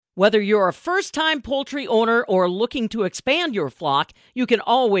Whether you're a first-time poultry owner or looking to expand your flock, you can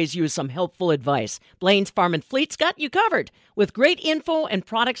always use some helpful advice. Blaine's Farm and Fleet's got you covered with great info and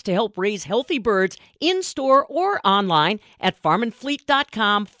products to help raise healthy birds in-store or online at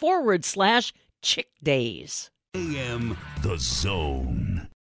farmandfleet.com/chick days. AM The Zone.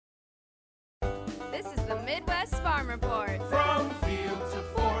 This is the Midwest Farm Report. From field to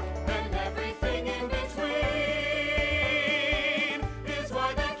fork and everything in between is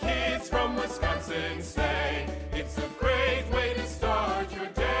why the kids from Wisconsin say it's a great way to start your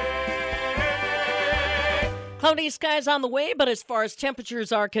day. Cloudy skies on the way, but as far as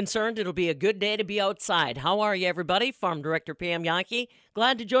temperatures are concerned, it'll be a good day to be outside. How are you, everybody? Farm Director Pam Yankee.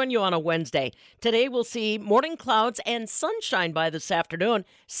 Glad to join you on a Wednesday. Today we'll see morning clouds and sunshine by this afternoon.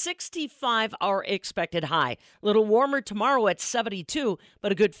 65 our expected high. A little warmer tomorrow at 72,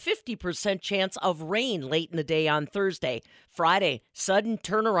 but a good 50% chance of rain late in the day on Thursday. Friday, sudden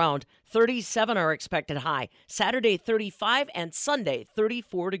turnaround. 37 our expected high. Saturday, 35, and Sunday,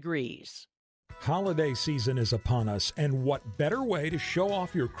 34 degrees. Holiday season is upon us, and what better way to show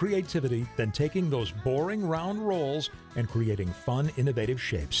off your creativity than taking those boring round rolls and creating fun, innovative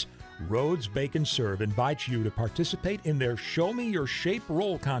shapes? Rhodes Bake and Serve invites you to participate in their Show Me Your Shape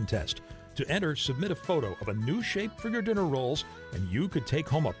Roll contest. To enter, submit a photo of a new shape for your dinner rolls, and you could take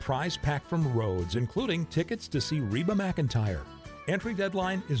home a prize pack from Rhodes, including tickets to see Reba McEntire. Entry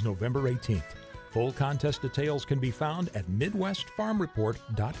deadline is November 18th. Full contest details can be found at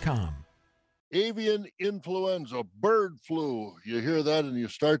MidwestFarmReport.com. Avian influenza, bird flu. You hear that and you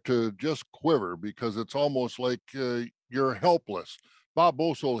start to just quiver because it's almost like you're helpless. Bob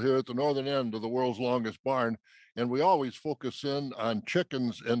Bosel here at the northern end of the world's longest barn, and we always focus in on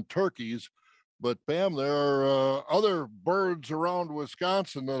chickens and turkeys. But Pam, there are other birds around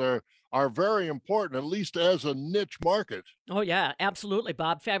Wisconsin that are very important, at least as a niche market. Oh, yeah, absolutely,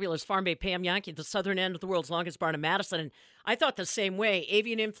 Bob. Fabulous Farm Bay Pam Yankee, the southern end of the world's longest barn in Madison. And I thought the same way.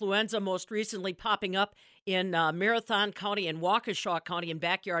 Avian influenza most recently popping up in Marathon County and Waukesha County in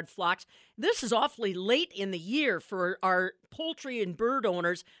backyard flocks. This is awfully late in the year for our poultry and bird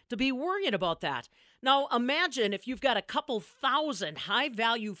owners to be worrying about that. Now, imagine if you've got a couple thousand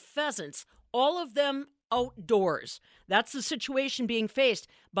high-value pheasants, all of them outdoors. That's the situation being faced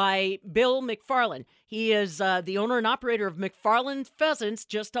by Bill McFarland. He is the owner and operator of McFarland Pheasants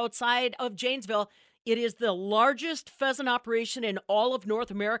just outside of Janesville. It is the largest pheasant operation in all of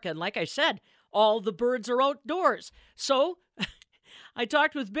North America. And like I said, all the birds are outdoors. So I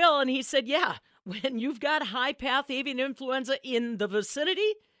talked with Bill and he said, yeah, when you've got high path avian influenza in the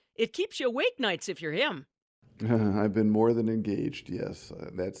vicinity, it keeps you awake nights if you're him. I've been more than engaged, yes.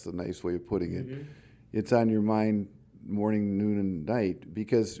 That's a nice way of putting it. Mm-hmm. It's on your mind morning, noon, and night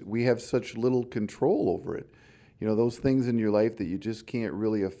because we have such little control over it. You know, those things in your life that you just can't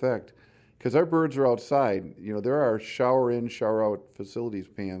really affect. Because our birds are outside. You know, there are shower in, shower out facilities,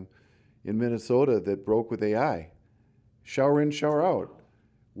 Pam, in Minnesota that broke with AI. Shower in, shower out.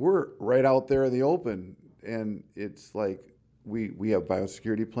 We're right out there in the open, and it's like, we have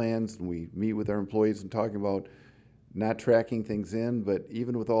biosecurity plans, and we meet with our employees and talking about not tracking things in. But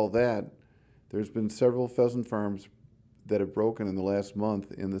even with all that, there's been several pheasant farms that have broken in the last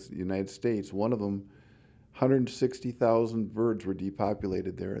month in the United States. One of them, 160,000 birds were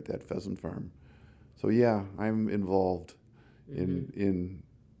depopulated there at that pheasant farm. So yeah, I'm involved in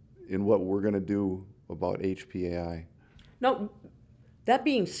what we're going to do about HPAI. Now, that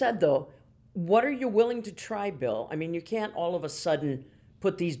being said, though, what are you willing to try, Bill? I mean, you can't all of a sudden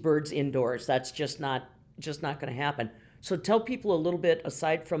put these birds indoors. That's just not going to happen. So tell people a little bit,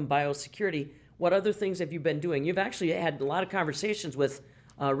 aside from biosecurity, what other things have you been doing? You've actually had a lot of conversations with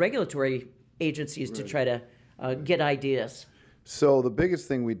regulatory agencies to try to get ideas. So the biggest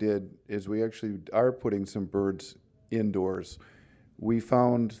thing we did is we actually are putting some birds indoors. We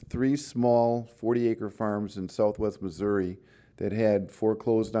found 3 small 40-acre farms in southwest Missouri that had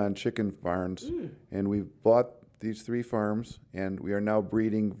foreclosed on chicken barns, and we bought these 3 farms, and we are now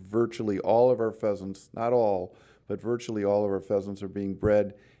breeding virtually all of our pheasants, not all, but virtually all of our pheasants are being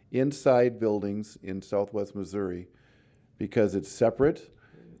bred inside buildings in southwest Missouri because it's separate,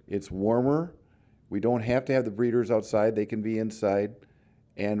 it's warmer, we don't have to have the breeders outside, they can be inside,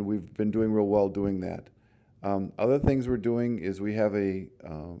 and we've been doing real well doing that. Other things we're doing is we have a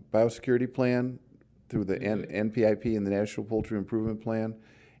biosecurity plan through the NPIP and the National Poultry Improvement Plan,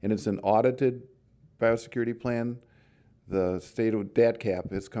 and it's an audited biosecurity plan. The state of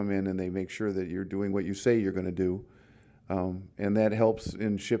DATCAP has come in and they make sure that you're doing what you say you're going to do, and that helps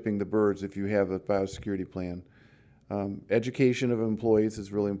in shipping the birds if you have a biosecurity plan. Education of employees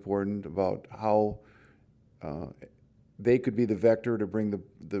is really important about how they could be the vector to bring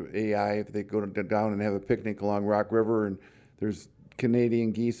the AI if they go down and have a picnic along Rock River and there's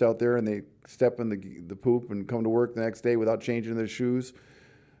Canadian geese out there and they step in the poop and come to work the next day without changing their shoes.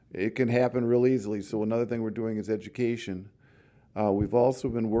 It can happen real easily. So another thing we're doing is education. We've also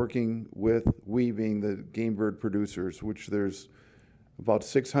been working with, we being the game bird producers, which there's about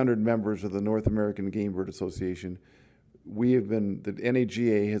 600 members of the North American Game Bird Association. The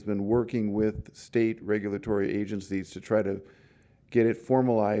NAGA has been working with state regulatory agencies to try to get it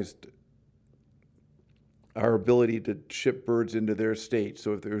formalized, our ability to ship birds into their state.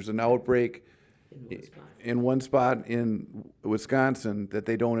 So if there's an outbreak in one spot in Wisconsin, that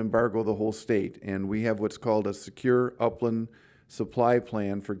they don't embargo the whole state. And we have what's called a secure upland supply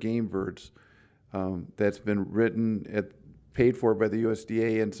plan for game birds that's been paid for by the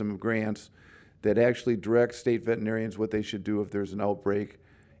USDA and some grants that actually directs state veterinarians what they should do if there's an outbreak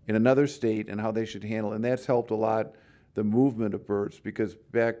in another state and how they should handle it. And that's helped a lot the movement of birds, because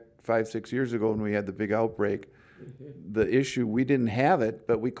back 5-6 years ago when we had the big outbreak, the issue, we didn't have it,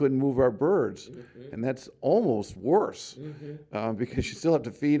 but we couldn't move our birds. And that's almost worse because you still have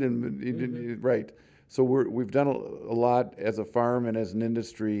to feed and, right. So we've done a lot as a farm and as an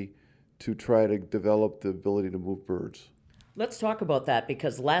industry to try to develop the ability to move birds. Let's talk about that,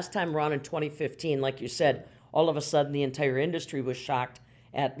 because last time around in 2015, like you said, all of a sudden the entire industry was shocked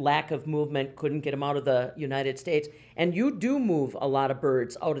at lack of movement, couldn't get them out of the United States. And you do move a lot of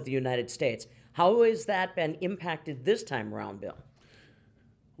birds out of the United States. How has that been impacted this time around, Bill?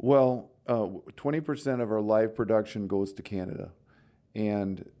 Well, 20% of our live production goes to Canada.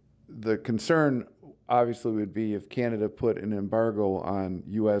 And the concern obviously would be if Canada put an embargo on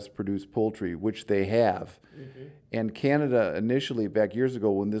U.S. produced poultry, which they have. And Canada initially, back years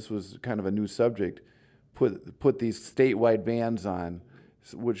ago when this was kind of a new subject, put these statewide bans on,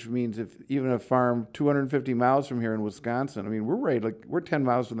 which means if even a farm 250 miles from here in Wisconsin, I mean, we're 10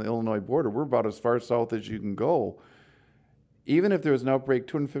 miles from the Illinois border. We're about as far south as you can go. Even if there was an outbreak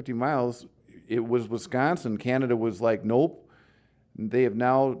 250 miles, it was Wisconsin. Canada was like, nope. They have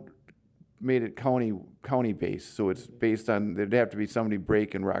now made it county based. So it's based on, there'd have to be somebody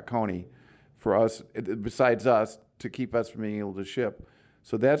break in Rock County for us, besides us, to keep us from being able to ship.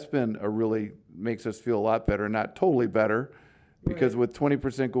 So that's been makes us feel a lot better, not totally better, because with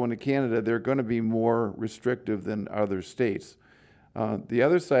 20% going to Canada, they're going to be more restrictive than other states. The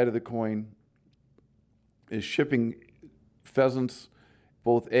other side of the coin is shipping pheasants,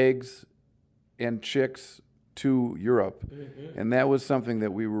 both eggs and chicks, to Europe. And that was something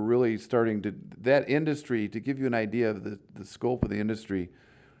that we were really starting to, that industry, to give you an idea of the scope of the industry,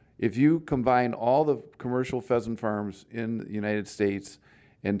 if you combine all the commercial pheasant farms in the United States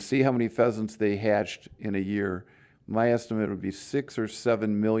and see how many pheasants they hatched in a year, my estimate would be 6 or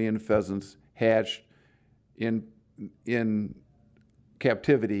 7 million pheasants hatched in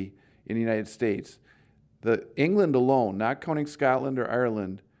captivity in the United States. England alone, not counting Scotland or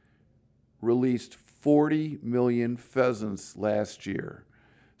Ireland, released 40 million pheasants last year.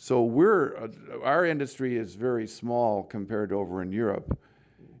 So our industry is very small compared to over in Europe.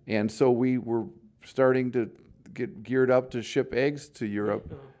 And so we were starting to get geared up to ship eggs to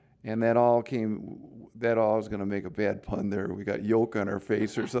Europe. And that all is going to make a bad pun there. We got yolk on our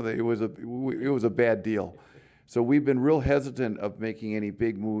face or something. It was a bad deal. So we've been real hesitant of making any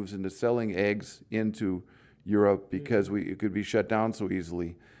big moves into selling eggs into Europe because it could be shut down so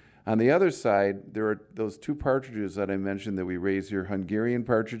easily. On the other side, there are those two partridges that I mentioned that we raise here, Hungarian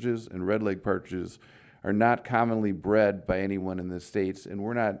partridges and red-leg partridges, are not commonly bred by anyone in the States, and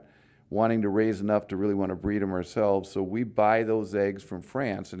we're not wanting to raise enough to really want to breed them ourselves. So we buy those eggs from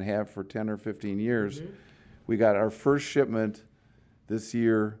France and have for 10 or 15 years. We got our first shipment this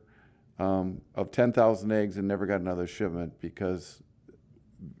year of 10,000 eggs and never got another shipment because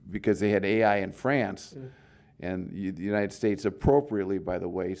they had AI in France. And the United States appropriately, by the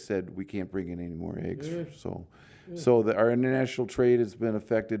way, said we can't bring in any more eggs. So our international trade has been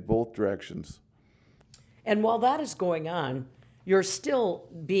affected both directions. And while that is going on, you're still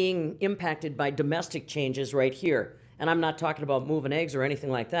being impacted by domestic changes right here. And I'm not talking about moving eggs or anything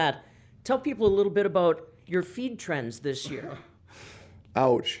like that. Tell people a little bit about your feed trends this year.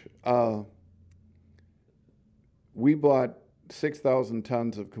 Ouch. We bought 6,000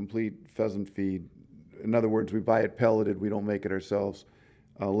 tons of complete pheasant feed. In other words, we buy it pelleted, we don't make it ourselves,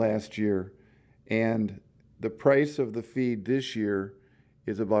 last year. And the price of the feed this year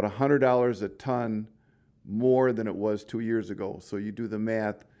is about $100 a ton more than it was 2 years ago. So you do the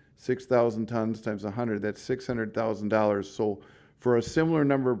math, 6,000 tons times 100, that's $600,000. So for a similar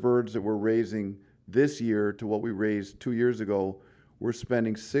number of birds that we're raising this year to what we raised 2 years ago, we're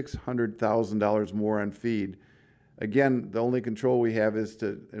spending $600,000 more on feed. again, the only control we have is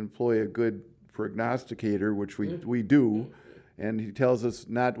to employ a good prognosticator, which we do, and he tells us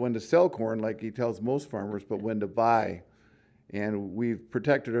not when to sell corn like he tells most farmers, but when to buy. And we've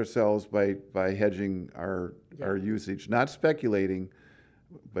protected ourselves by hedging our usage, not speculating,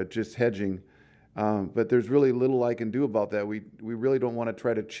 but just hedging. But there's really little I can do about that. We really don't want to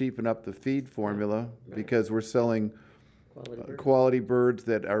try to cheapen up the feed formula because we're selling quality birds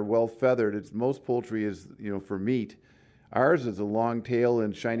that are well feathered. Most poultry is, for meat. Ours is a long tail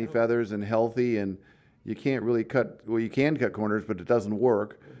and shiny feathers and healthy, and you can't really you can cut corners, but it doesn't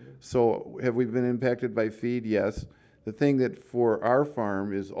work. So have we been impacted by feed? Yes. The thing that for our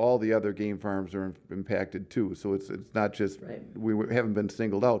farm is all the other game farms are impacted too. So it's not just, we haven't been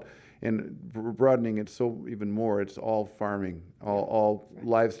singled out. And broadening it so even more, it's all farming. All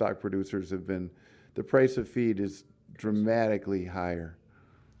livestock producers have been, the price of feed is dramatically higher.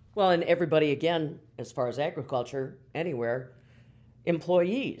 Well, and everybody, again, as far as agriculture, anywhere,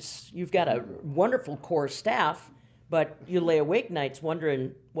 employees. You've got a wonderful core staff, but you lay awake nights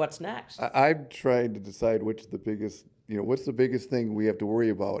wondering what's next. I'm trying to decide what's the biggest thing we have to worry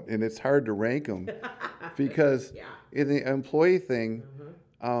about, and it's hard to rank them because in the employee thing,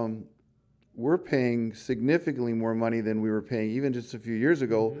 we're paying significantly more money than we were paying even just a few years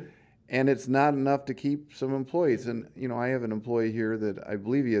ago, and it's not enough to keep some employees. And I have an employee here that I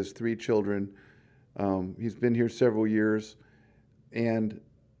believe he has 3 children. He's been here several years, and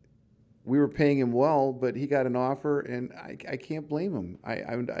we were paying him well, but he got an offer, and I can't blame him.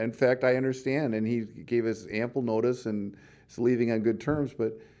 In fact, I understand, and he gave us ample notice and is leaving on good terms,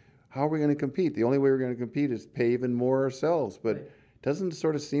 but how are we going to compete? The only way we're going to compete is pay even more ourselves, but doesn't it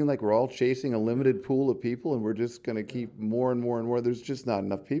sort of seem like we're all chasing a limited pool of people, and we're just going to keep more and more and more? There's just not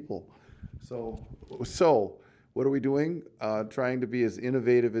enough people. So what are we doing? Trying to be as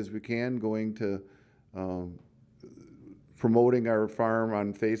innovative as we can, going to promoting our farm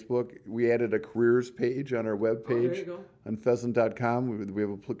on Facebook. We added a careers page on our webpage on pheasant.com. We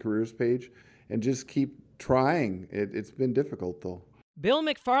have a careers page, and just keep trying. It's been difficult, though. Bill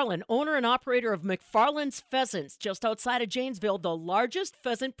McFarland, owner and operator of McFarland's Pheasants, just outside of Janesville, the largest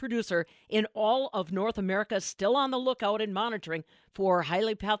pheasant producer in all of North America, still on the lookout and monitoring for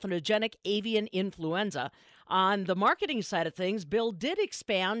highly pathogenic avian influenza. On the marketing side of things, Bill did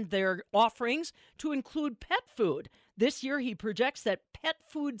expand their offerings to include pet food. This year, he projects that pet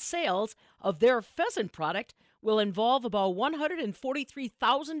food sales of their pheasant product will involve about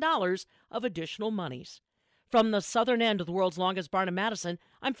 $143,000 of additional monies. From the southern end of the world's longest barn in Madison,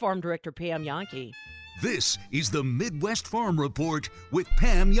 I'm Farm Director Pam Jahnke. This is the Midwest Farm Report with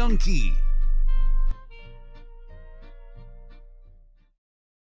Pam Jahnke.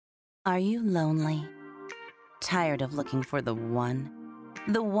 Are you lonely? Tired of looking for the one?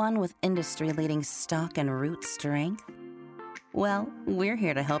 The one with industry-leading stock and root strength? Well, we're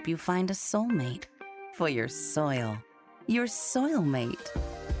here to help you find a soulmate for your soil. Your soil mate.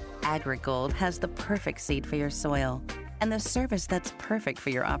 AgriGold has the perfect seed for your soil and the service that's perfect for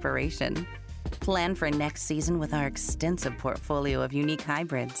your operation. Plan for next season with our extensive portfolio of unique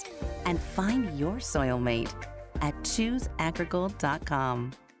hybrids and find your soil mate at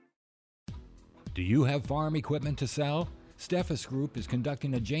ChooseAgriGold.com. Do you have farm equipment to sell? Steffes Group is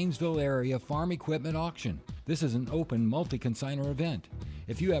conducting a Janesville area farm equipment auction. This is an open multi-consigner event.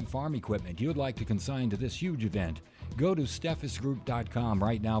 If you have farm equipment you would like to consign to this huge event, go to steffesgroup.com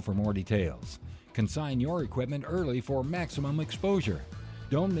right now for more details. Consign your equipment early for maximum exposure.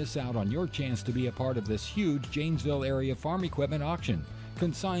 Don't miss out on your chance to be a part of this huge Janesville area farm equipment auction.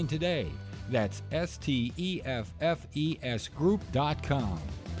 Consign today. That's steffesgroup.com.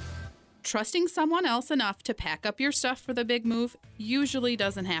 Trusting someone else enough to pack up your stuff for the big move usually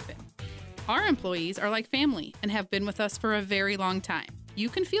doesn't happen. Our employees are like family and have been with us for a very long time. You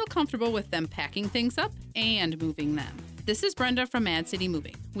can feel comfortable with them packing things up and moving them. This is Brenda from Mad City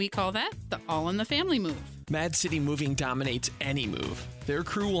Moving. We call that the all-in-the-family move. Mad City Moving dominates any move. Their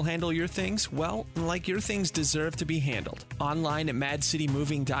crew will handle your things, well, like your things deserve to be handled. Online at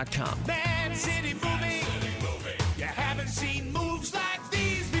madcitymoving.com. Mad City Moving. You haven't seen moves like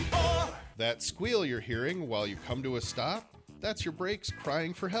these before. That squeal you're hearing while you come to a stop, that's your brakes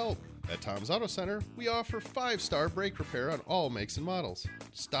crying for help. At Tom's Auto Center, we offer 5-star brake repair on all makes and models.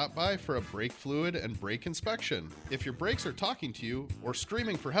 Stop by for a brake fluid and brake inspection. If your brakes are talking to you or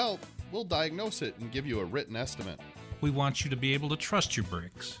screaming for help, we'll diagnose it and give you a written estimate. We want you to be able to trust your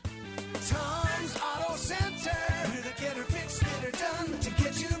brakes. Tom's Auto Center. We're the get her fixed, get her done to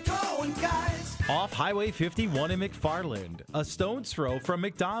get you going, guys. Off Highway 51 in McFarland, a stone's throw from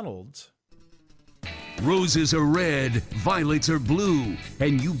McDonald's. Roses are red, violets are blue,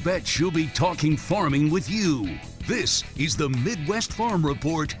 and you bet she'll be talking farming with you. This is the Midwest Farm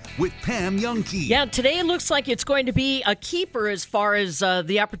Report with Pam Youngkey. Yeah, today it looks like it's going to be a keeper as far as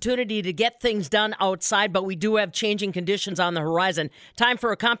the opportunity to get things done outside, but we do have changing conditions on the horizon. Time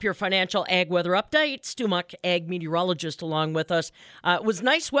for a Compeer Financial Ag Weather Update. Stu Muck, ag meteorologist, along with us. It was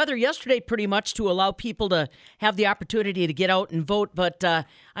nice weather yesterday pretty much to allow people to have the opportunity to get out and vote, but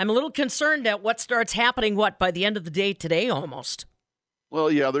I'm a little concerned at what starts happening, by the end of the day today almost. Well,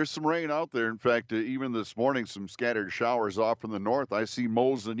 yeah, there's some rain out there. In fact, even this morning, some scattered showers off from the north. I see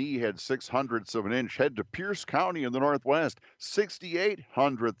Mosinee had 0.06 of an inch. Head to Pierce County in the northwest,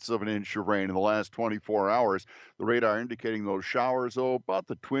 0.68 of an inch of rain in the last 24 hours. The radar indicating those showers, about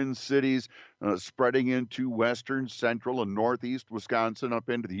the Twin Cities, spreading into western, central, and northeast Wisconsin up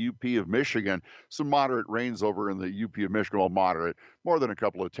into the UP of Michigan. Some moderate rains over in the UP of Michigan, well, moderate, more than a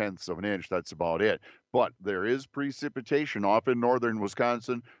couple of tenths of an inch. That's about it. But there is precipitation off in northern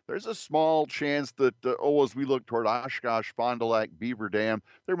Wisconsin. There's a small chance that, as we look toward Oshkosh, Fond du Lac, Beaver Dam,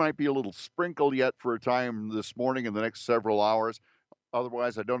 there might be a little sprinkle yet for a time this morning in the next several hours.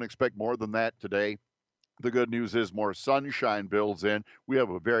 Otherwise, I don't expect more than that today. The good news is more sunshine builds in. We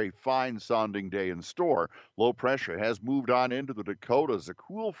have a very fine sounding day in store. Low pressure has moved on into the Dakotas, a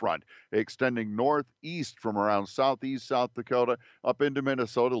cool front extending northeast from around southeast South Dakota up into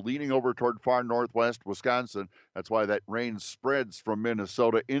Minnesota, leaning over toward far northwest Wisconsin. That's why that rain spreads from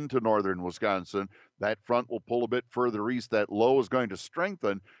Minnesota into northern Wisconsin. That front will pull a bit further east. That low is going to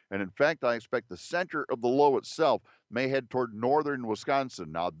strengthen. And in fact, I expect the center of the low itself may head toward northern Wisconsin.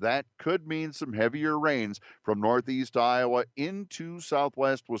 Now, that could mean some heavier rains from northeast Iowa into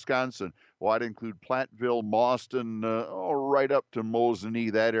southwest Wisconsin. Well, I'd include Platteville, Mauston, right up to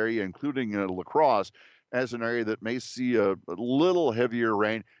Mosinee, that area, including La Crosse, as an area that may see a little heavier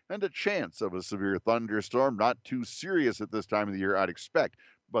rain and a chance of a severe thunderstorm. Not too serious at this time of the year, I'd expect,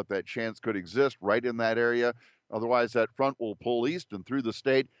 but that chance could exist right in that area. Otherwise, that front will pull east and through the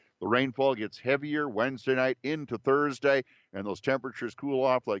state. The rainfall gets heavier Wednesday night into Thursday, and those temperatures cool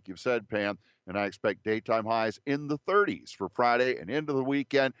off, like you've said, Pam. And I expect daytime highs in the 30s for Friday and into the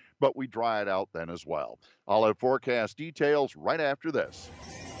weekend, but we dry it out then as well. I'll have forecast details right after this.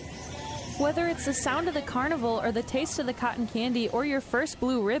 Whether it's the sound of the carnival or the taste of the cotton candy or your first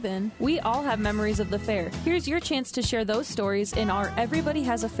blue ribbon, we all have memories of the fair. Here's your chance to share those stories in our Everybody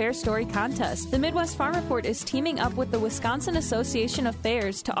Has a Fair Story contest. The Midwest Farm Report is teaming up with the Wisconsin Association of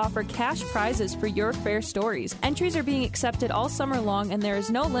Fairs to offer cash prizes for your fair stories. Entries are being accepted all summer long and there is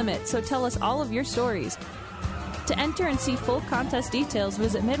no limit, so tell us all of your stories. To enter and see full contest details,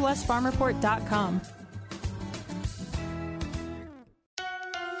 visit MidwestFarmReport.com.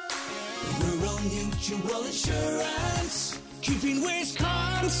 Rural Mutual Insurance, keeping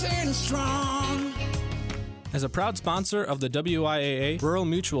Wisconsin strong. As a proud sponsor of the WIAA, Rural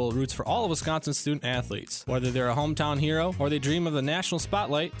Mutual roots for all of Wisconsin's student athletes. Whether they're a hometown hero or they dream of the national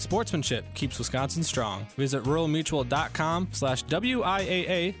spotlight, sportsmanship keeps Wisconsin strong. Visit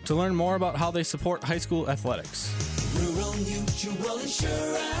ruralmutual.com/WIAA to learn more about how they support high school athletics. Rural Mutual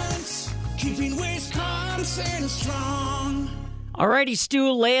Insurance, keeping Wisconsin strong. Alrighty,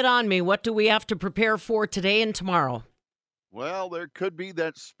 Stu, lay it on me. What do we have to prepare for today and tomorrow? Well, there could be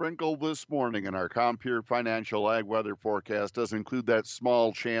that sprinkle this morning, and our Compeer Financial Ag Weather Forecast does include that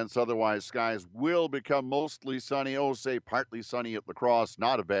small chance. Otherwise, skies will become mostly sunny. Say partly sunny at La Crosse.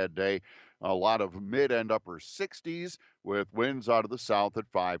 Not a bad day. A lot of mid and upper 60s with winds out of the south at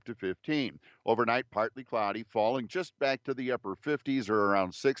 5 to 15. Overnight, partly cloudy, falling just back to the upper 50s or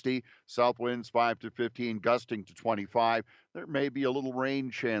around 60. South winds 5 to 15, gusting to 25. There may be a little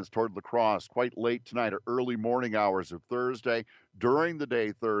rain chance toward La Crosse quite late tonight or early morning hours of Thursday. During the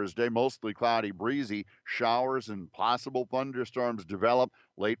day Thursday, mostly cloudy, breezy. Showers and possible thunderstorms develop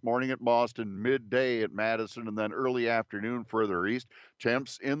late morning at Mauston, midday at Madison, and then early afternoon further east.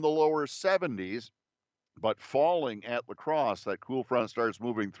 Temps in the lower 70s. But falling at La Crosse, that cool front starts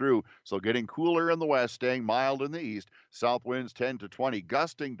moving through. So getting cooler in the west, staying mild in the east. South winds 10 to 20,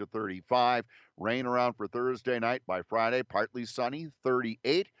 gusting to 35. Rain around for Thursday night. By Friday, partly sunny,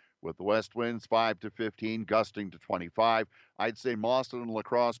 38. With the west winds 5 to 15, gusting to 25. I'd say Mauston and La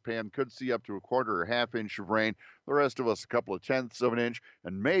Crosse, Pam, could see up to a quarter or half inch of rain. The rest of us a couple of tenths of an inch,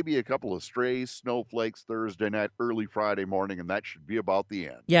 and maybe a couple of stray snowflakes Thursday night, early Friday morning, and that should be about the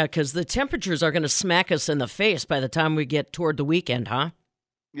end. Yeah, because the temperatures are going to smack us in the face by the time we get toward the weekend, huh?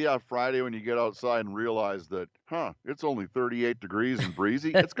 Yeah, Friday when you get outside and realize that, it's only 38 degrees and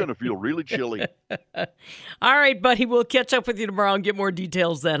breezy, it's going to feel really chilly. All right, buddy, we'll catch up with you tomorrow and get more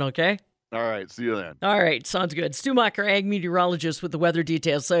details then, okay? All right, see you then. All right, sounds good. Stu Macher, ag meteorologist with the weather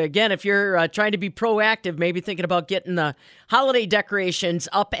details. So again, if you're trying to be proactive, maybe thinking about getting the holiday decorations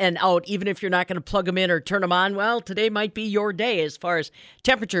up and out, even if you're not going to plug them in or turn them on, well, today might be your day as far as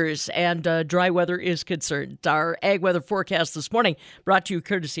temperatures and dry weather is concerned. Our ag weather forecast this morning brought to you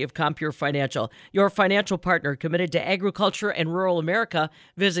courtesy of Compure Financial, your financial partner committed to agriculture and rural America.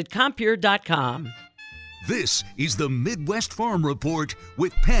 Visit Compure.com. This is the Midwest Farm Report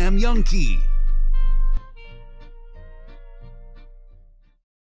with Pam Youngkey.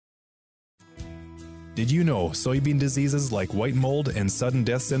 Did you know soybean diseases like white mold and sudden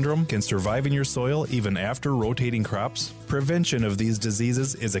death syndrome can survive in your soil even after rotating crops? Prevention of these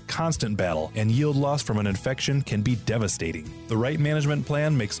diseases is a constant battle, and yield loss from an infection can be devastating. The right management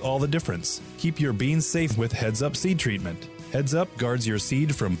plan makes all the difference. Keep your beans safe with Heads Up seed treatment. Heads Up guards your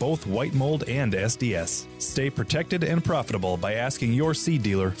seed from both white mold and SDS. Stay protected and profitable by asking your seed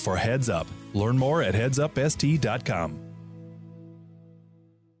dealer for Heads Up. Learn more at headsupst.com.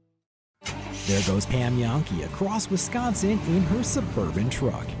 There goes Pam Youngkey across Wisconsin in her Suburban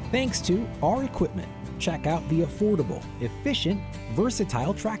truck. Thanks to our equipment. Check out the affordable, efficient,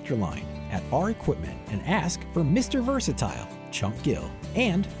 versatile tractor line at our equipment and ask for Mr. Versatile, Chunk Gill.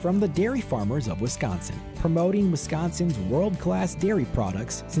 And from the Dairy Farmers of Wisconsin, promoting Wisconsin's world-class dairy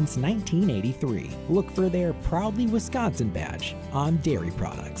products since 1983. Look for their Proudly Wisconsin badge on dairy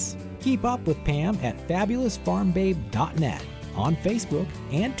products. Keep up with Pam at fabulousfarmbabe.net on Facebook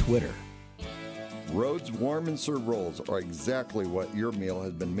and Twitter. Rhodes Warm and Serve rolls are exactly what your meal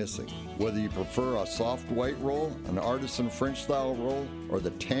has been missing. Whether you prefer a soft white roll, an artisan French style roll, or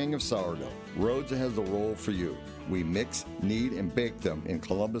the tang of sourdough, Rhodes has the roll for you. We mix, knead, and bake them in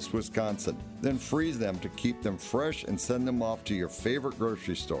Columbus, Wisconsin, then freeze them to keep them fresh and send them off to your favorite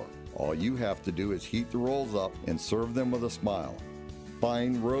grocery store. All you have to do is heat the rolls up and serve them with a smile.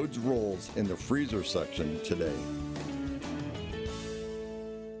 Find Rhodes rolls in the freezer section today.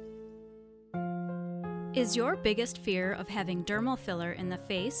 Is your biggest fear of having dermal filler in the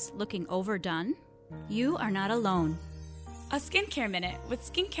face looking overdone? You are not alone. A skincare minute with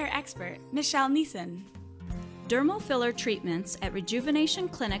skincare expert Michelle Neeson. Dermal filler treatments at Rejuvenation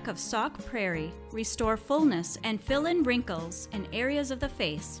Clinic of Sauk Prairie restore fullness and fill in wrinkles in areas of the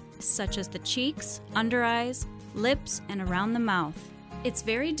face, such as the cheeks, under eyes, lips, and around the mouth. It's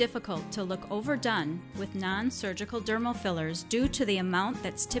very difficult to look overdone with non-surgical dermal fillers due to the amount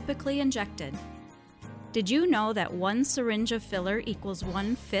that's typically injected. Did you know that 1 syringe of filler equals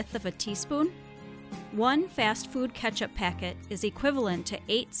 1/5 of a teaspoon? 1 fast food ketchup packet is equivalent to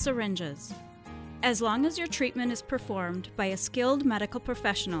 8 syringes. As long as your treatment is performed by a skilled medical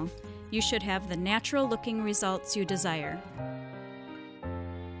professional, you should have the natural-looking results you desire.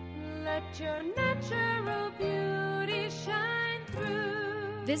 Let your natural beauty shine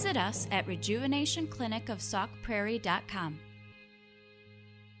through. Visit us at rejuvenationclinicofsaukprairie.com.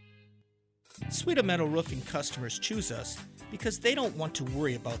 Sweeta Meadow Roofing customers choose us because they don't want to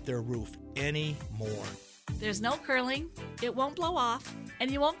worry about their roof anymore. There's no curling, it won't blow off,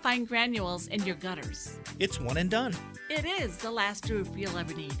 and you won't find granules in your gutters. It's one and done. It is the last roof you'll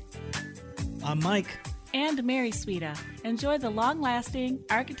ever need. I'm Mike. And Mary Sweeta. Enjoy the long-lasting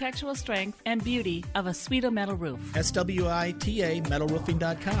architectural strength and beauty of a Sweeta Metal roof. SWITA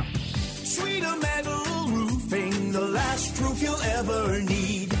metalroofing.com. Sweeta Metal Roofing, the last roof you'll ever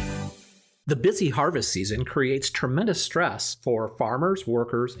need. The busy harvest season creates tremendous stress for farmers,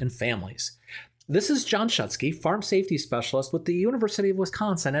 workers, and families. This is John Shutsky, Farm Safety Specialist with the University of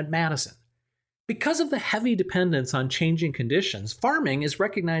Wisconsin at Madison. Because of the heavy dependence on changing conditions, farming is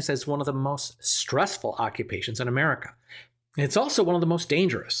recognized as one of the most stressful occupations in America. It's also one of the most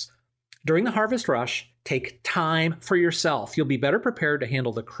dangerous. During the harvest rush, take time for yourself. You'll be better prepared to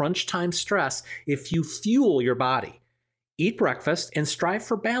handle the crunch time stress if you fuel your body. Eat breakfast and strive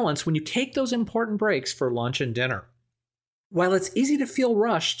for balance when you take those important breaks for lunch and dinner. While it's easy to feel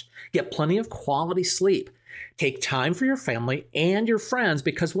rushed, get plenty of quality sleep. Take time for your family and your friends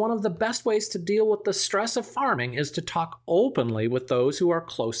because one of the best ways to deal with the stress of farming is to talk openly with those who are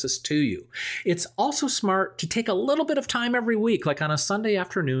closest to you. It's also smart to take a little bit of time every week, like on a Sunday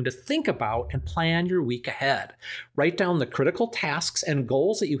afternoon, to think about and plan your week ahead. Write down the critical tasks and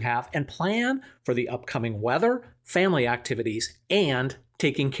goals that you have and plan for the upcoming weather, family activities, and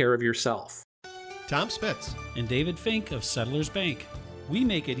taking care of yourself. Tom Spitz and David Fink of Settlers Bank. We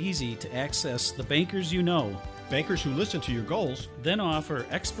make it easy to access the bankers you know. Bankers who listen to your goals. Then offer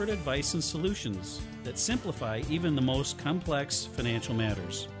expert advice and solutions that simplify even the most complex financial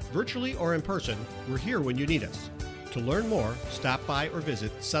matters. Virtually or in person, we're here when you need us. To learn more, stop by or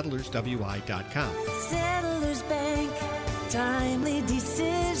visit settlerswi.com. Settlers Bank, timely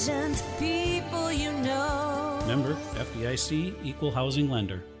decisions, FDIC Equal Housing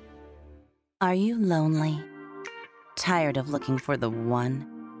Lender. Are you lonely? Tired of looking for the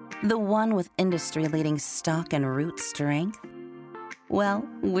one? The one with industry-leading stock and root strength? Well,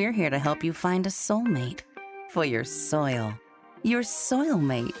 we're here to help you find a soulmate for your soil. Your soil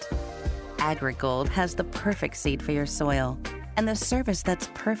mate. AgriGold has the perfect seed for your soil and the service that's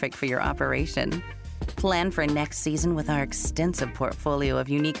perfect for your operation. Plan for next season with our extensive portfolio of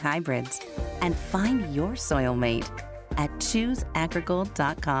unique hybrids and find your soil mate at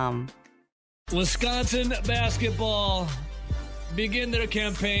chooseagrigold.com. Wisconsin basketball begin their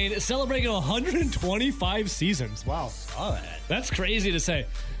campaign celebrating 125 seasons. Wow, saw that. That's crazy to say.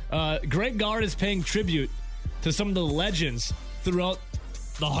 Greg Gard is paying tribute to some of the legends throughout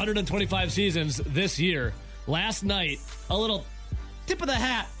the 125 seasons this year. Last night, a little tip of the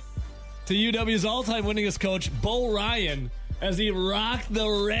hat to UW's all-time winningest coach, Bo Ryan, as he rocked the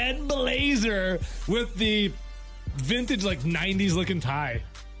red blazer with the vintage, 90s-looking tie.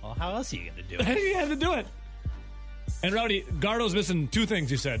 Well, how else are you going to do it? He had to do it. And Rowdy, Gardo's missing two things,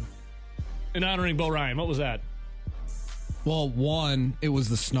 he said, in honoring Bo Ryan. What was that? Well, one, it was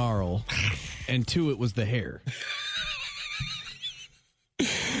the snarl, and two, it was the hair.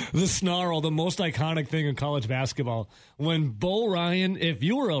 The snarl, the most iconic thing in college basketball. When Bo Ryan, if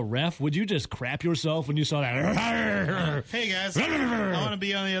you were a ref, would you just crap yourself when you saw that? Hey, guys, I want to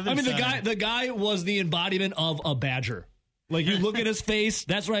be on the other side. The guy was the embodiment of a badger. Like, you look at his face,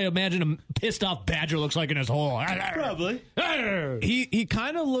 that's what I imagine a pissed-off badger looks like in his hole. Probably. He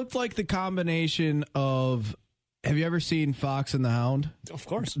kind of looked like the combination of... Have you ever seen Fox and the Hound? Of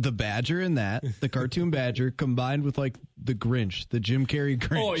course. The badger in that, the cartoon badger, combined with the Grinch, the Jim Carrey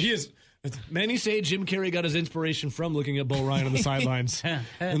Grinch. Oh, he is. Many say Jim Carrey got his inspiration from looking at Bo Ryan on the sidelines.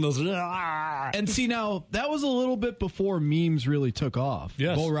 And those. And see, now, that was a little bit before memes really took off.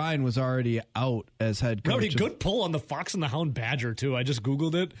 Yes. Bo Ryan was already out as head coach. Rowdy, good pull on the Fox and the Hound badger, too. I just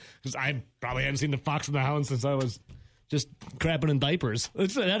Googled it because I probably hadn't seen the Fox and the Hound since I was just crapping in diapers.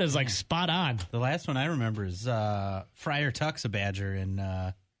 That is spot on. The last one I remember is Friar Tuck's a badger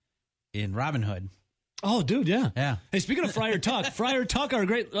in Robin Hood. Oh, dude, yeah. Yeah. Hey, speaking of Friar Tuck, Friar Tuck, our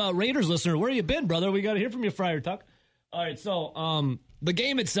great Raiders listener, where you been, brother? We got to hear from you, Friar Tuck. All right, so the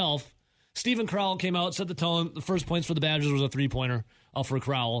game itself, Stephen Crowell came out, set the tone. The first points for the Badgers was a three-pointer for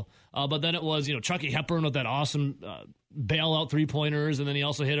Crowell. But then it was, Chucky Hepburn with that awesome bailout three-pointers, and then he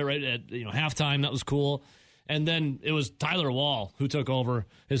also hit it right at halftime. That was cool. And then it was Tyler Wall who took over,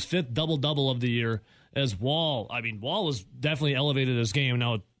 his fifth double-double of the year. As Wall was definitely elevated his game.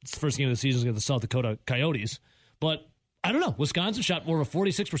 Now, it's the first game of the season against the South Dakota Coyotes. But, I don't know, Wisconsin shot over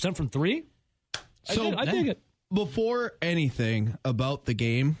 46% from three. I dig it. Before anything about the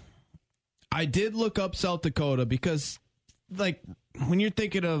game, I did look up South Dakota because, when you're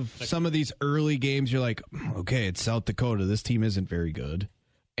thinking of some of these early games, you're like, okay, it's South Dakota. This team isn't very good.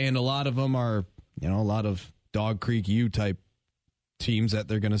 And a lot of them are, a lot of Dog Creek U type teams that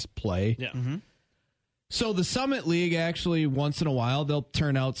they're going to play. Yeah. Mm-hmm. So the Summit League, actually, once in a while, they'll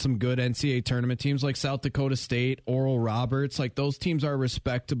turn out some good NCAA tournament teams like South Dakota State, Oral Roberts. Those teams are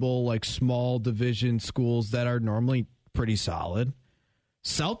respectable, small division schools that are normally pretty solid.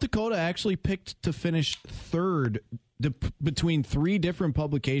 South Dakota actually picked to finish third between three different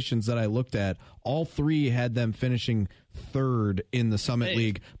publications that I looked at. All three had them finishing third in the Summit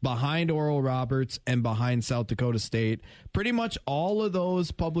League, behind Oral Roberts and behind South Dakota State. Pretty much all of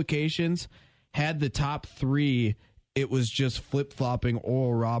those publications had the top three. It was just flip-flopping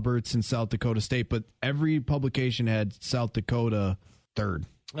Oral Roberts and South Dakota State, but every publication had South Dakota third.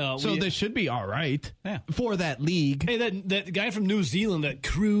 So they should be all right for that league. Hey, that guy from New Zealand, that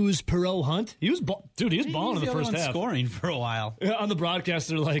Cruz Perot Hunt, he was balling in the first half. Scoring for a while. On the broadcast,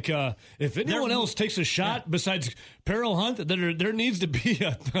 they're like, if anyone else takes a shot besides Perot Hunt, there needs to be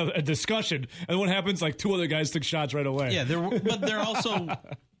a discussion. And what happens? Two other guys took shots right away. Yeah, but they're also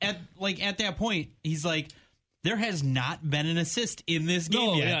at that point. He's like, there has not been an assist in this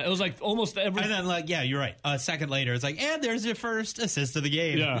game yet. Yeah, it was almost every. And then you're right. A second later, it's and there's your first assist of the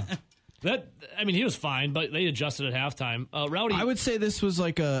game. Yeah. He was fine, but they adjusted at halftime. Rowdy, I would say this was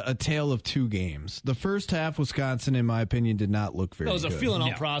a tale of two games. The first half, Wisconsin, in my opinion, did not look very good. It was a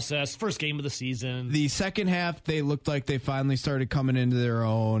feeling-out process. First game of the season. The second half, they looked like they finally started coming into their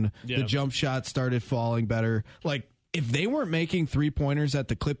own. Yeah. The jump shots started falling better. If they weren't making three-pointers at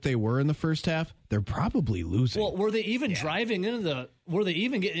the clip they were in the first half, they're probably losing. Well, were they even driving into were they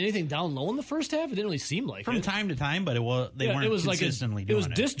even getting anything down low in the first half? It didn't really seem like From time to time, but they weren't consistently doing it. It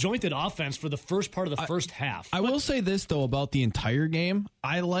was disjointed offense for the first part of the first half. I will say this, though, about the entire game.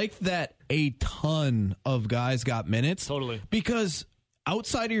 I liked that a ton of guys got minutes. Totally. Because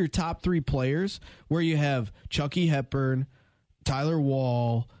outside of your top 3 players, where you have Chucky Hepburn, Tyler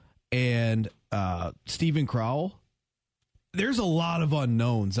Wall, and Stephen Crowell, there's a lot of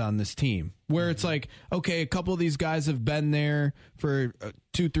unknowns on this team where it's like, okay, a couple of these guys have been there for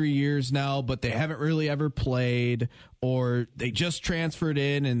 2-3 years now, but they haven't really ever played, or they just transferred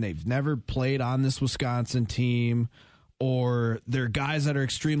in and they've never played on this Wisconsin team, or they're guys that are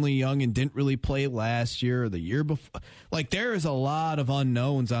extremely young and didn't really play last year or the year before. Like, there is a lot of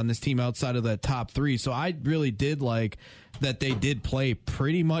unknowns on this team outside of the top 3. So I really did like that they did play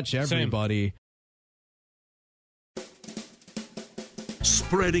pretty much everybody.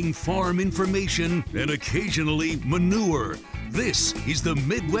 Spreading farm information and occasionally manure. This is the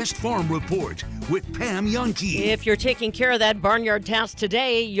Midwest Farm Report with Pam Jahnke. If you're taking care of that barnyard task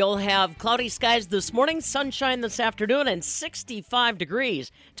today, you'll have cloudy skies this morning, sunshine this afternoon, and 65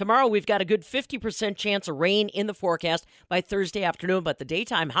 degrees. Tomorrow, we've got a good 50% chance of rain in the forecast by Thursday afternoon, but the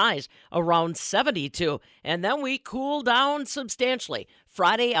daytime highs around 72. And then we cool down substantially.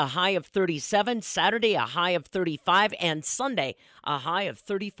 Friday, a high of 37, Saturday, a high of 35, and Sunday, a high of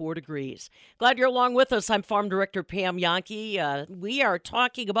 34 degrees. Glad you're along with us. I'm Farm Director Pam Jahnke. We are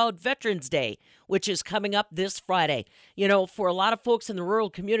talking about Veterans Day, which is coming up this Friday. You know, for a lot of folks in the rural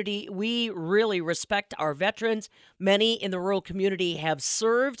community, we really respect our veterans. Many in the rural community have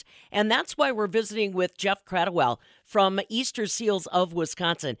served, and that's why we're visiting with Jeff Cradwell from Easter Seals of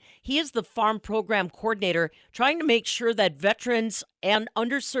Wisconsin. He is the farm program coordinator, trying to make sure that veterans and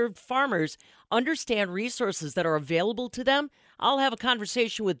underserved farmers understand resources that are available to them. I'll have a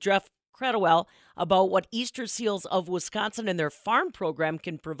conversation with Jeff Cradwell about what Easter Seals of Wisconsin and their farm program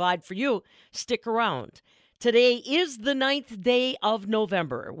can provide for you. Stick around. Today is the 9th day of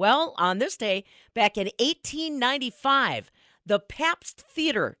November. Well, on this day, back in 1895, the Pabst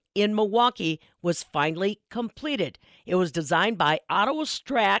Theater in Milwaukee was finally completed. It was designed by Otto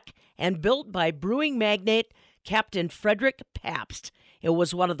Strack and built by brewing magnate Captain Frederick Pabst. It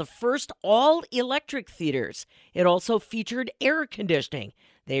was one of the first all-electric theaters. It also featured air conditioning.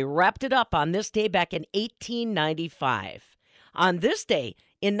 They wrapped it up on this day back in 1895. On this day,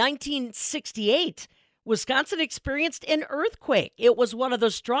 in 1968, Wisconsin experienced an earthquake. It was one of the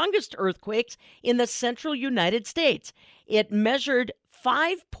strongest earthquakes in the central United States. It measured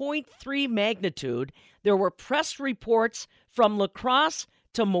 5.3 magnitude. There were press reports from La Crosse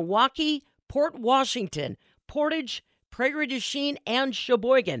to Milwaukee, Port Washington, Portage, Prairie du Chien, and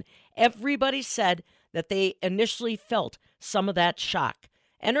Sheboygan. Everybody said that they initially felt some of that shock.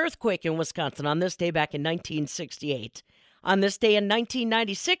 An earthquake in Wisconsin on this day back in 1968. On this day in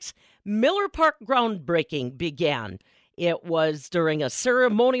 1996, Miller Park groundbreaking began. It was during a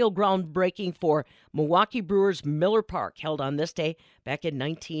ceremonial groundbreaking for Milwaukee Brewers Miller Park, held on this day back in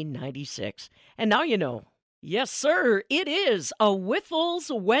 1996. And now you know. Yes, sir, it is a Wiffles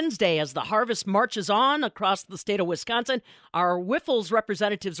Wednesday as the harvest marches on across the state of Wisconsin. Our Wiffles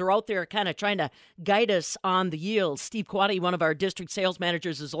representatives are out there kind of trying to guide us on the yields. Steve Quaddy, one of our district sales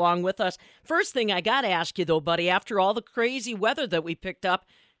managers, is along with us. First thing I got to ask you, though, buddy, after all the crazy weather that we picked up,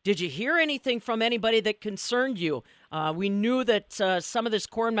 did you hear anything from anybody that concerned you? We knew that some of this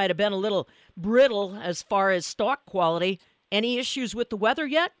corn might have been a little brittle as far as stalk quality. Any issues with the weather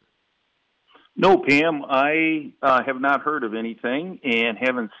yet? No, Pam, I have not heard of anything and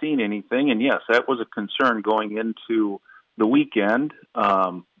haven't seen anything. And yes, that was a concern going into the weekend.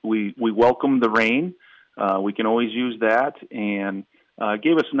 We welcomed the rain. We can always use that, and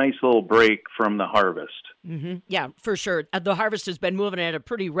gave us a nice little break from the harvest. Mm-hmm. Yeah, for sure. The harvest has been moving at a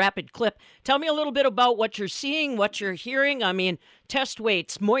pretty rapid clip. Tell me a little bit about what you're seeing, what you're hearing. I mean, test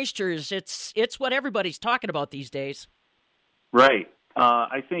weights, moistures, it's what everybody's talking about these days. Right.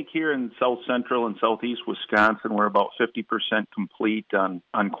 I think here in south central and southeast Wisconsin, we're about 50% complete on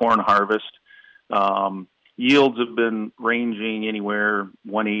corn harvest. Yields have been ranging anywhere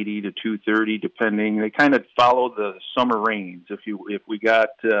 180 to 230, depending. They kind of follow the summer rains. If we got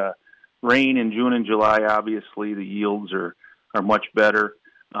rain in June and July, obviously the yields are much better.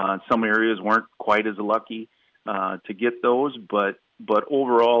 Some areas weren't quite as lucky to get those, but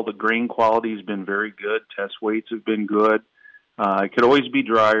overall the grain quality has been very good. Test weights have been good. It could always be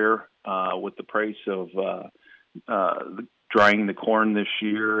drier with the price of drying the corn this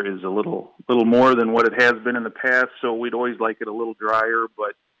year is a little more than what it has been in the past, so we'd always like it a little drier,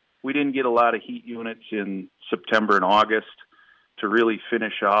 but we didn't get a lot of heat units in September and August to really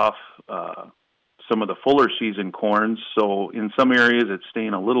finish off some of the fuller season corns, so in some areas it's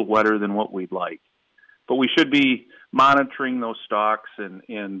staying a little wetter than what we'd like. But we should be monitoring those stalks, and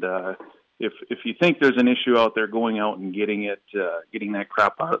if you think there's an issue out there, going out and getting that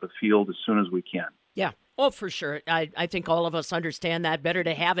crop out of the field as soon as we can. Yeah. Oh, for sure. I think all of us understand that. Better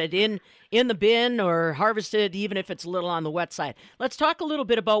to have it in the bin or harvested, even if it's a little on the wet side. Let's talk a little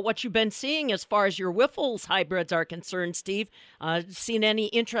bit about what you've been seeing as far as your Wyffels hybrids are concerned, Steve. Seen any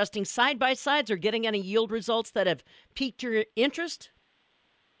interesting side-by-sides or getting any yield results that have piqued your interest?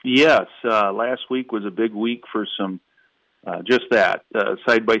 Yes. Last week was a big week for some just that,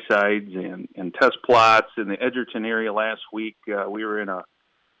 side-by-sides and test plots. In the Edgerton area last week, we were in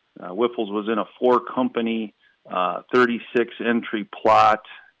Wyffels was in a 4-company, 36-entry plot.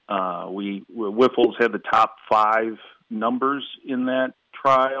 Wyffels had the top 5 numbers in that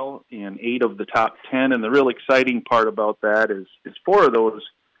trial and 8 of the top 10. And the real exciting part about that is 4 of those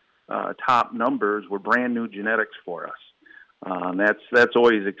top numbers were brand new genetics for us. That's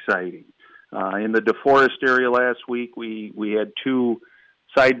always exciting. In the DeForest area last week, we had 2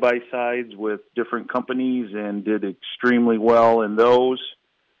 side-by-sides with different companies and did extremely well in those.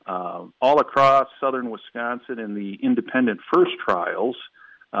 All across southern Wisconsin in the independent first trials,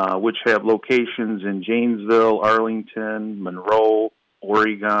 which have locations in Janesville, Arlington, Monroe,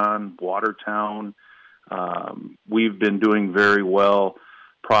 Oregon, Watertown. We've been doing very well.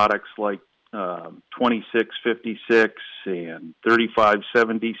 Products like 2656 and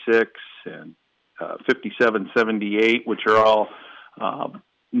 3576 and 5778, which are all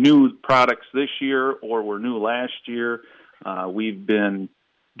new products this year or were new last year. We've been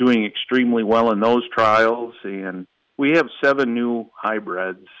doing extremely well in those trials, and we have 7 new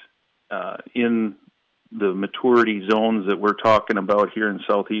hybrids in the maturity zones that we're talking about here in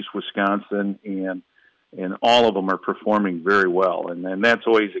southeast Wisconsin, and all of them are performing very well, and that's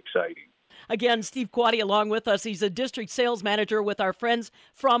always exciting. Again, Steve Quade along with us. He's a district sales manager with our friends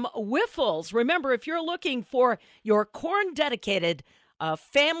from Wyffels. Remember, if you're looking for your corn-dedicated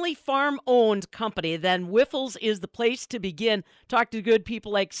family farm-owned company, then Wyffels is the place to begin. Talk to good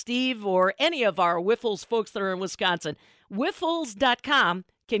people like Steve or any of our Wyffels folks that are in Wisconsin. Wyffels.com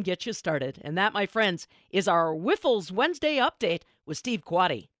can get you started. And that, my friends, is our Wyffels Wednesday update with Steve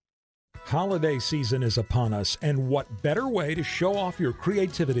Quade. Holiday season is upon us, and what better way to show off your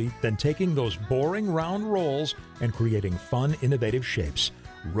creativity than taking those boring round rolls and creating fun, innovative shapes?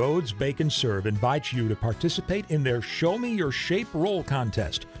 Rhodes Bake and Serve invites you to participate in their Show Me Your Shape Roll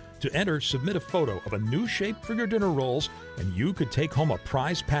contest. To enter, submit a photo of a new shape for your dinner rolls, and you could take home a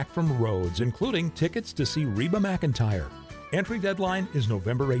prize pack from Rhodes, including tickets to see Reba McEntire. Entry deadline is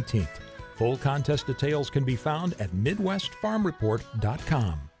November 18th. Full contest details can be found at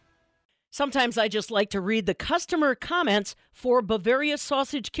MidwestFarmReport.com. Sometimes I just like to read the customer comments for Bavaria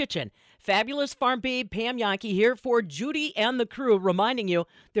Sausage Kitchen. Fabulous farm babe Pam Yankee here for Judy and the crew, reminding you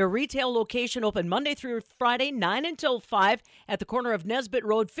their retail location open Monday through Friday, 9 until 5 at the corner of Nesbitt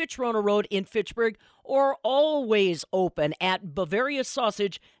Road, Fitch-Rona Road in Fitchburg, or always open at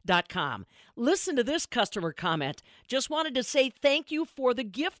BavariaSausage.com. Listen to this customer comment. Just wanted to say thank you for the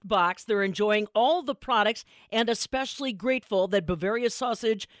gift box. They're enjoying all the products and especially grateful that Bavaria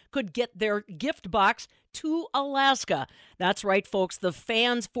Sausage could get their gift box to Alaska. That's right, folks. The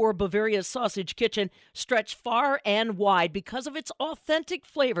fans for Bavaria Sausage Kitchen stretch far and wide because of its authentic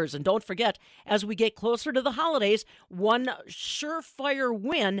flavors. And don't forget, as we get closer to the holidays, one surefire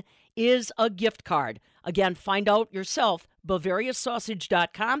win is a gift card. Again, find out yourself,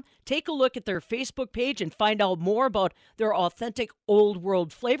 BavariaSausage.com. Take a look at their Facebook page and find out more about their authentic old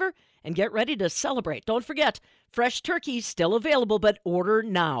world flavor and get ready to celebrate. Don't forget, fresh turkey still available, but order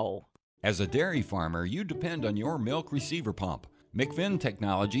now. As a dairy farmer, you depend on your milk receiver pump. McFinn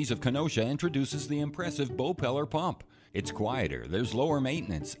Technologies of Kenosha introduces the impressive Bopeller pump. It's quieter, there's lower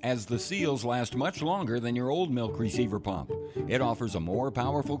maintenance, as the seals last much longer than your old milk receiver pump. It offers a more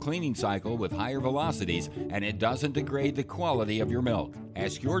powerful cleaning cycle with higher velocities, and it doesn't degrade the quality of your milk.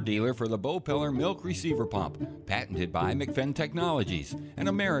 Ask your dealer for the Bopeller Milk Receiver Pump, patented by McFinn Technologies, an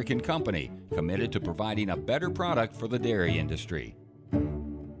American company committed to providing a better product for the dairy industry.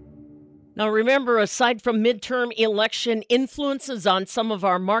 Now, remember, aside from midterm election influences on some of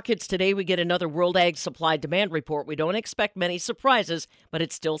our markets today, we get another World Ag Supply Demand Report. We don't expect many surprises, but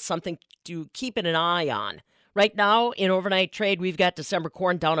it's still something to keep an eye on. Right now, in overnight trade, we've got December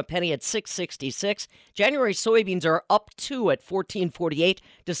corn down a penny at $6.66. January soybeans are up 2 at $14.48.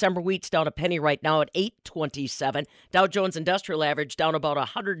 December wheat's down a penny right now at $8.27. Dow Jones Industrial Average down about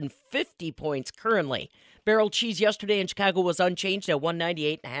 150 points currently. Barrel cheese yesterday in Chicago was unchanged at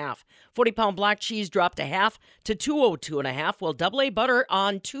 $198.5. 40-pound block cheese dropped a half to $202.5, while AA butter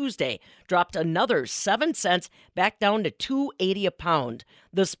on Tuesday dropped another 7 cents back down to $2.80 a pound.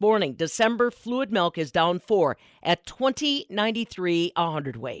 This morning, December fluid milk is down 4 at $20.93 a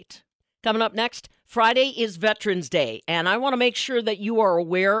hundredweight. Coming up next, Friday is Veterans Day, and I want to make sure that you are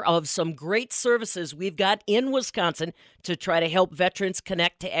aware of some great services we've got in Wisconsin to try to help veterans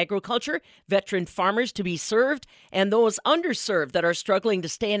connect to agriculture, veteran farmers to be served, and those underserved that are struggling to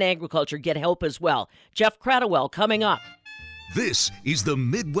stay in agriculture get help as well. Jeff Cradwell coming up. This is the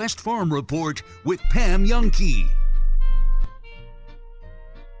Midwest Farm Report with Pam Jahnke.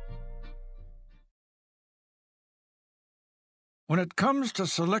 When it comes to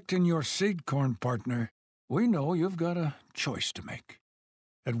selecting your seed corn partner, we know you've got a choice to make.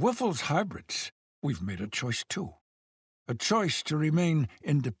 At Wiffles Hybrids, we've made a choice too. A choice to remain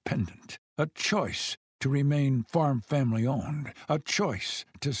independent. A choice to remain farm family owned. A choice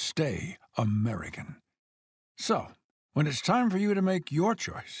to stay American. So, when it's time for you to make your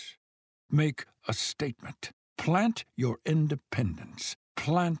choice, make a statement. Plant your independence.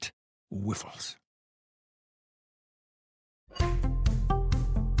 Plant Wiffles.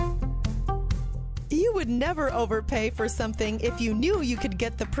 You would never overpay for something if you knew you could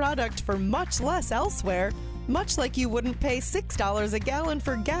get the product for much less elsewhere, much like you wouldn't pay $6 a gallon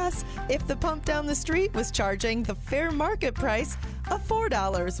for gas if the pump down the street was charging the fair market price of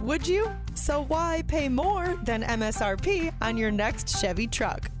 $4, would you? So why pay more than MSRP on your next Chevy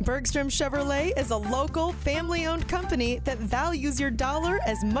truck? Bergstrom Chevrolet is a local, family-owned company that values your dollar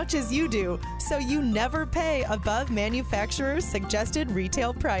as much as you do, so you never pay above manufacturer's suggested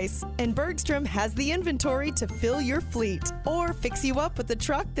retail price. And Bergstrom has the inventory to fill your fleet or fix you up with the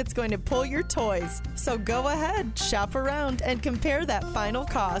truck that's going to pull your toys. So go ahead, shop around, and compare that final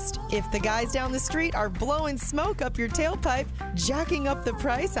cost. If the guys down the street are blowing smoke up your tailpipe, jacking up the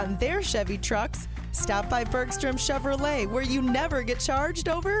price on their Chevy trucks, stop by Bergstrom Chevrolet, where you never get charged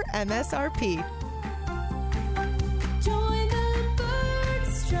over MSRP. Join the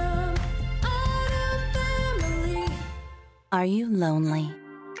Bergstrom Auto family. Are you lonely?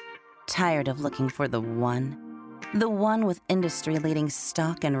 Tired of looking for the one? The one with industry-leading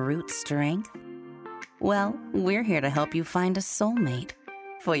stock and root strength? Well, we're here to help you find a soulmate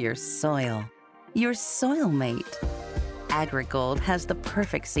for your soil. Your soil mate. AgriGold has the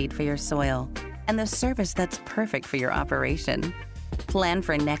perfect seed for your soil and the service that's perfect for your operation. Plan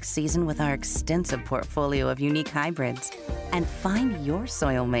for next season with our extensive portfolio of unique hybrids and find your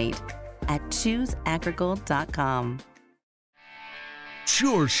soil mate at ChooseAgriGold.com.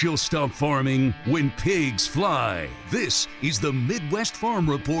 Sure, she'll stop farming when pigs fly. This is the Midwest Farm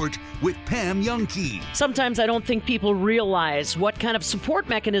Report with Pam Jahnke. Sometimes I don't think people realize what kind of support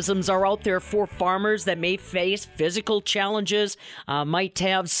mechanisms are out there for farmers that may face physical challenges, might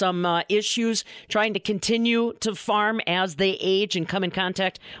have some issues trying to continue to farm as they age and come in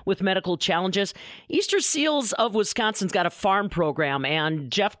contact with medical challenges. Easter Seals of Wisconsin's got a farm program,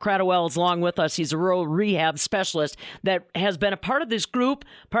 and Jeff Cradwell is along with us. He's a rural rehab specialist that has been a part of this group,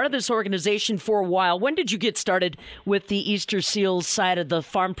 part of this organization for a while. When did you get started with the Easter Seals side of the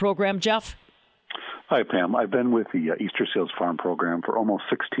farm program, Jeff? Hi, Pam. I've been with the Easter Seals farm program for almost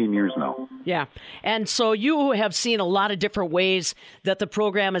 16 years now. Yeah. And so you have seen a lot of different ways that the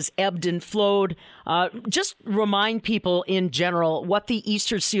program has ebbed and flowed. Just remind people in general what the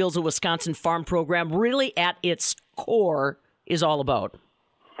Easter Seals of Wisconsin farm program really at its core is all about.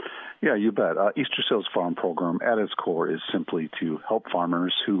 Yeah, you bet. Easter Seals Farm Program at its core is simply to help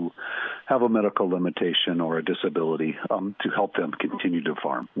farmers who have a medical limitation or a disability to help them continue to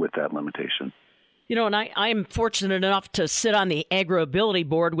farm with that limitation. You know, and I'm fortunate enough to sit on the Agri-Ability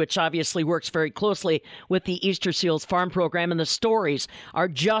Board, which obviously works very closely with the Easter Seals Farm Program, and the stories are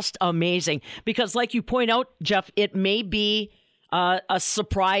just amazing because, like you point out, Jeff, it may be a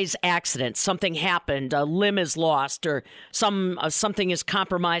surprise accident. Something happened, a limb is lost, or something is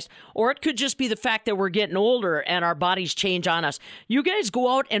compromised, or it could just be the fact that we're getting older and our bodies change on us. You guys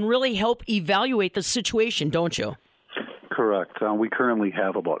go out and really help evaluate the situation, don't you? Correct. We currently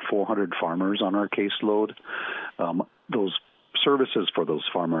have about 400 farmers on our caseload. Those services for those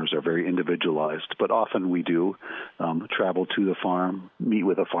farmers are very individualized, but often we do travel to the farm, meet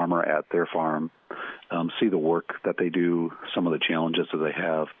with a farmer at their farm, see the work that they do, some of the challenges that they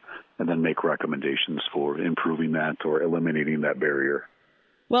have, and then make recommendations for improving that or eliminating that barrier.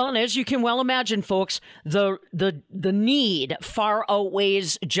 Well, and as you can well imagine, folks, the need far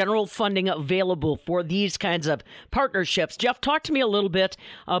outweighs general funding available for these kinds of partnerships. Jeff, talk to me a little bit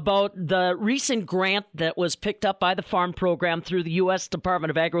about the recent grant that was picked up by the farm program through the U.S.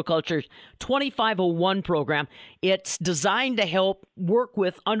 Department of Agriculture's 2501 program. It's designed to help work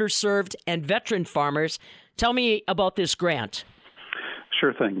with underserved and veteran farmers. Tell me about this grant.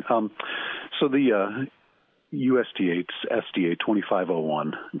 Sure thing. So the USDA's SDA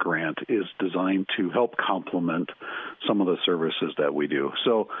 2501 grant is designed to help complement some of the services that we do.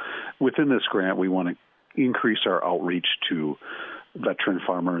 So within this grant, we want to increase our outreach to veteran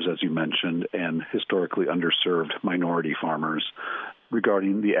farmers, as you mentioned, and historically underserved minority farmers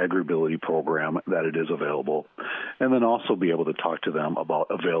regarding the AgriAbility program that it is available, and then also be able to talk to them about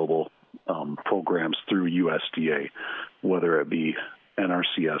available programs through USDA, whether it be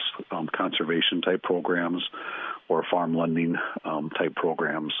NRCS conservation type programs or farm lending type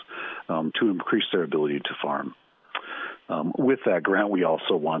programs to increase their ability to farm. With that grant, we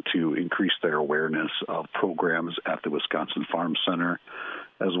also want to increase their awareness of programs at the Wisconsin Farm Center,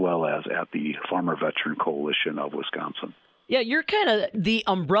 as well as at the Farmer Veteran Coalition of Wisconsin. Yeah, you're kind of the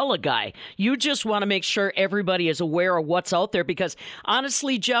umbrella guy. You just want to make sure everybody is aware of what's out there because,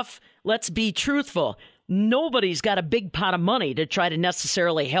 honestly, Jeff, let's be truthful. Nobody's got a big pot of money to try to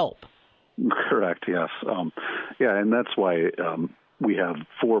necessarily help. Correct, yes. And that's why we have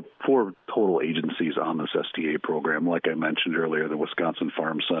four total agencies on this SDA program. Like I mentioned earlier, the Wisconsin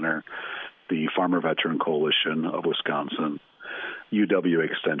Farm Center, the Farmer Veteran Coalition of Wisconsin, UW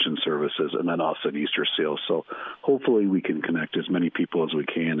Extension Services, and then us at Easter Seals. So hopefully we can connect as many people as we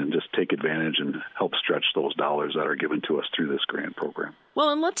can and just take advantage and help stretch those dollars that are given to us through this grant program. Well,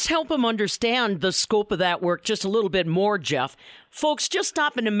 and let's help them understand the scope of that work just a little bit more, Jeff. Folks, just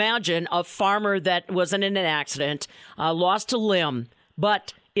stop and imagine a farmer that was in an accident, lost a limb,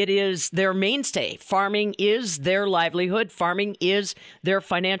 but it is their mainstay. Farming is their livelihood. Farming is their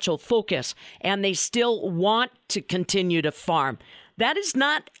financial focus, and they still want to continue to farm. That is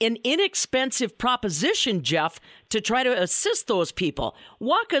not an inexpensive proposition, Jeff, to try to assist those people.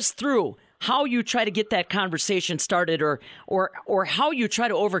 Walk us through how you try to get that conversation started or how you try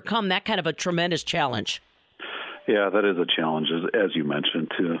to overcome that kind of a tremendous challenge. Yeah, that is a challenge, as you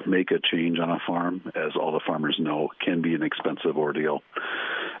mentioned. To make a change on a farm, as all the farmers know, can be an expensive ordeal.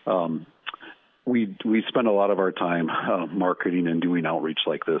 We spend a lot of our time marketing and doing outreach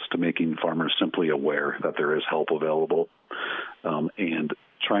like this to making farmers simply aware that there is help available and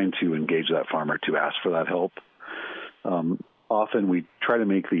trying to engage that farmer to ask for that help. Often we try to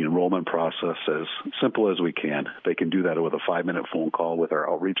make the enrollment process as simple as we can. They can do that with a 5-minute phone call with our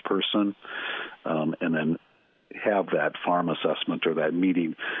outreach person and then have that farm assessment or that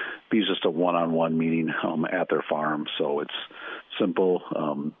meeting be just a one-on-one meeting at their farm. So it's simple,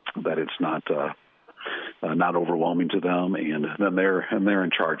 that it's not overwhelming to them, and then they're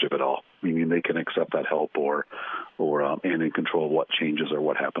in charge of it all, meaning they can accept that help or and in control of what changes or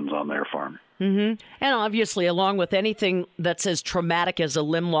what happens on their farm. Mm-hmm. And obviously, along with anything that's as traumatic as a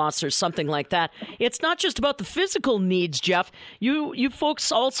limb loss or something like that, it's not just about the physical needs, Jeff. You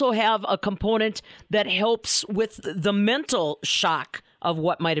folks also have a component that helps with the mental shock of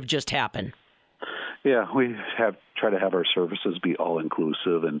what might have just happened. Yeah, we try to have our services be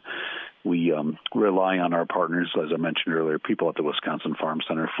all-inclusive, and we rely on our partners, as I mentioned earlier, people at the Wisconsin Farm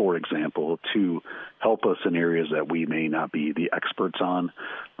Center, for example, to help us in areas that we may not be the experts on,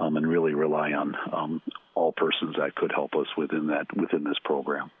 and really rely on all persons that could help us within this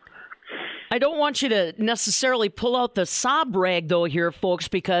program. I don't want you to necessarily pull out the sob rag, though, here, folks,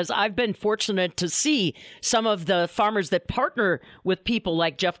 because I've been fortunate to see some of the farmers that partner with people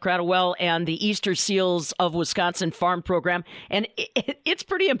like Jeff Cradwell and the Easter Seals of Wisconsin Farm Program, and it's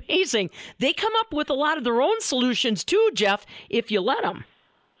pretty amazing. They come up with a lot of their own solutions, too, Jeff, if you let them.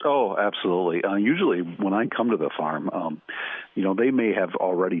 Oh, absolutely. Usually when I come to the farm, they may have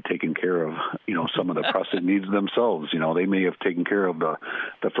already taken care of, some of the pressing needs themselves. They may have taken care of the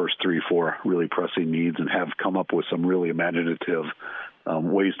first 3-4 really pressing needs and have come up with some really imaginative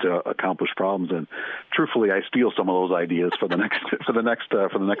ways to accomplish problems. And truthfully, I steal some of those ideas for the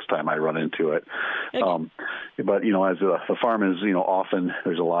next time I run into it. But as the farm is, often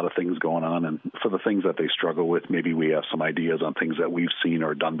there's a lot of things going on, and for the things that they struggle with, maybe we have some ideas on things that we've seen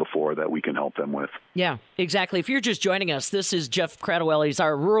or done before that we can help them with. Yeah, exactly. If you're just joining us, this is Jeff Cradwell. He's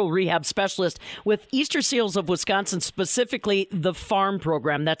our rural rehab specialist with Easter Seals of Wisconsin, specifically the farm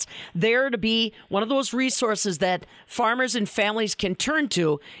program. That's there to be one of those resources that farmers and families can turn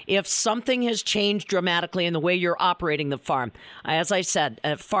to if something has changed dramatically in the way you're operating the farm. As I said,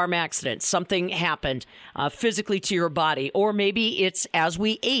 a farm accident, something happened physically to your body, or maybe it's as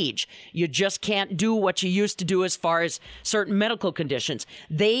we age. You just can't do what you used to do as far as certain medical conditions.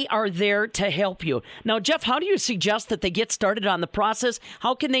 They are there to help you. Now, Jeff, how do you suggest that they get started on the process?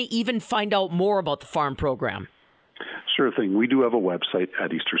 How can they even find out more about the farm program? Sure thing. We do have a website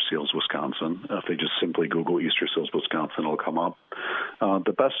at Easter Seals, Wisconsin. If they just simply Google Easter Seals, Wisconsin, it'll come up.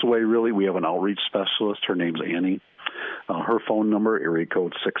 The best way, really, we have an outreach specialist. Her name's Annie. Her phone number, area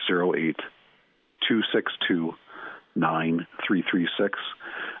code 262-9336.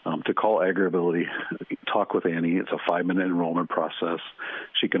 To call AgriAbility, talk with Annie. It's a 5-minute enrollment process.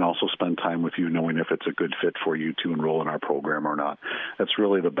 She can also spend time with you knowing if it's a good fit for you to enroll in our program or not. That's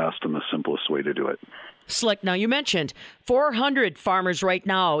really the best and the simplest way to do it. Slick. Now, you mentioned 400 farmers right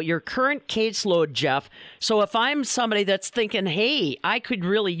now, your current caseload, Jeff. So if I'm somebody that's thinking, hey, I could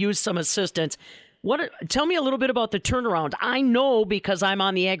really use some assistance, tell me a little bit about the turnaround. I know, because I'm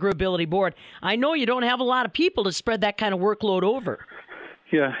on the AgriAbility board, I know you don't have a lot of people to spread that kind of workload over.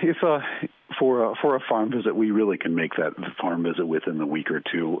 Yeah, if for a farm visit, we really can make that farm visit within the week or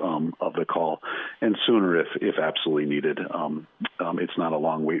two of the call, and sooner if absolutely needed. It's not a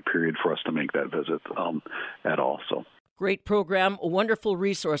long wait period for us to make that visit at all. So. Great program, wonderful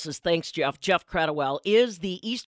resources. Thanks, Jeff. Jeff Cradwell is the East